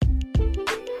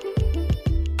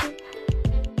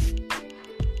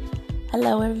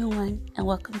Hello, everyone, and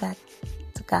welcome back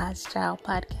to God's Child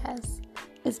Podcast.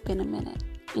 It's been a minute,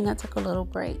 and I took a little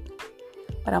break,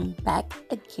 but I'm back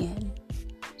again,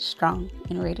 strong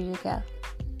and ready to go.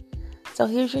 So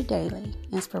here's your daily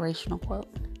inspirational quote.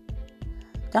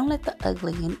 Don't let the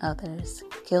ugly in others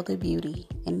kill the beauty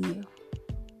in you.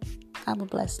 Have a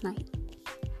blessed night.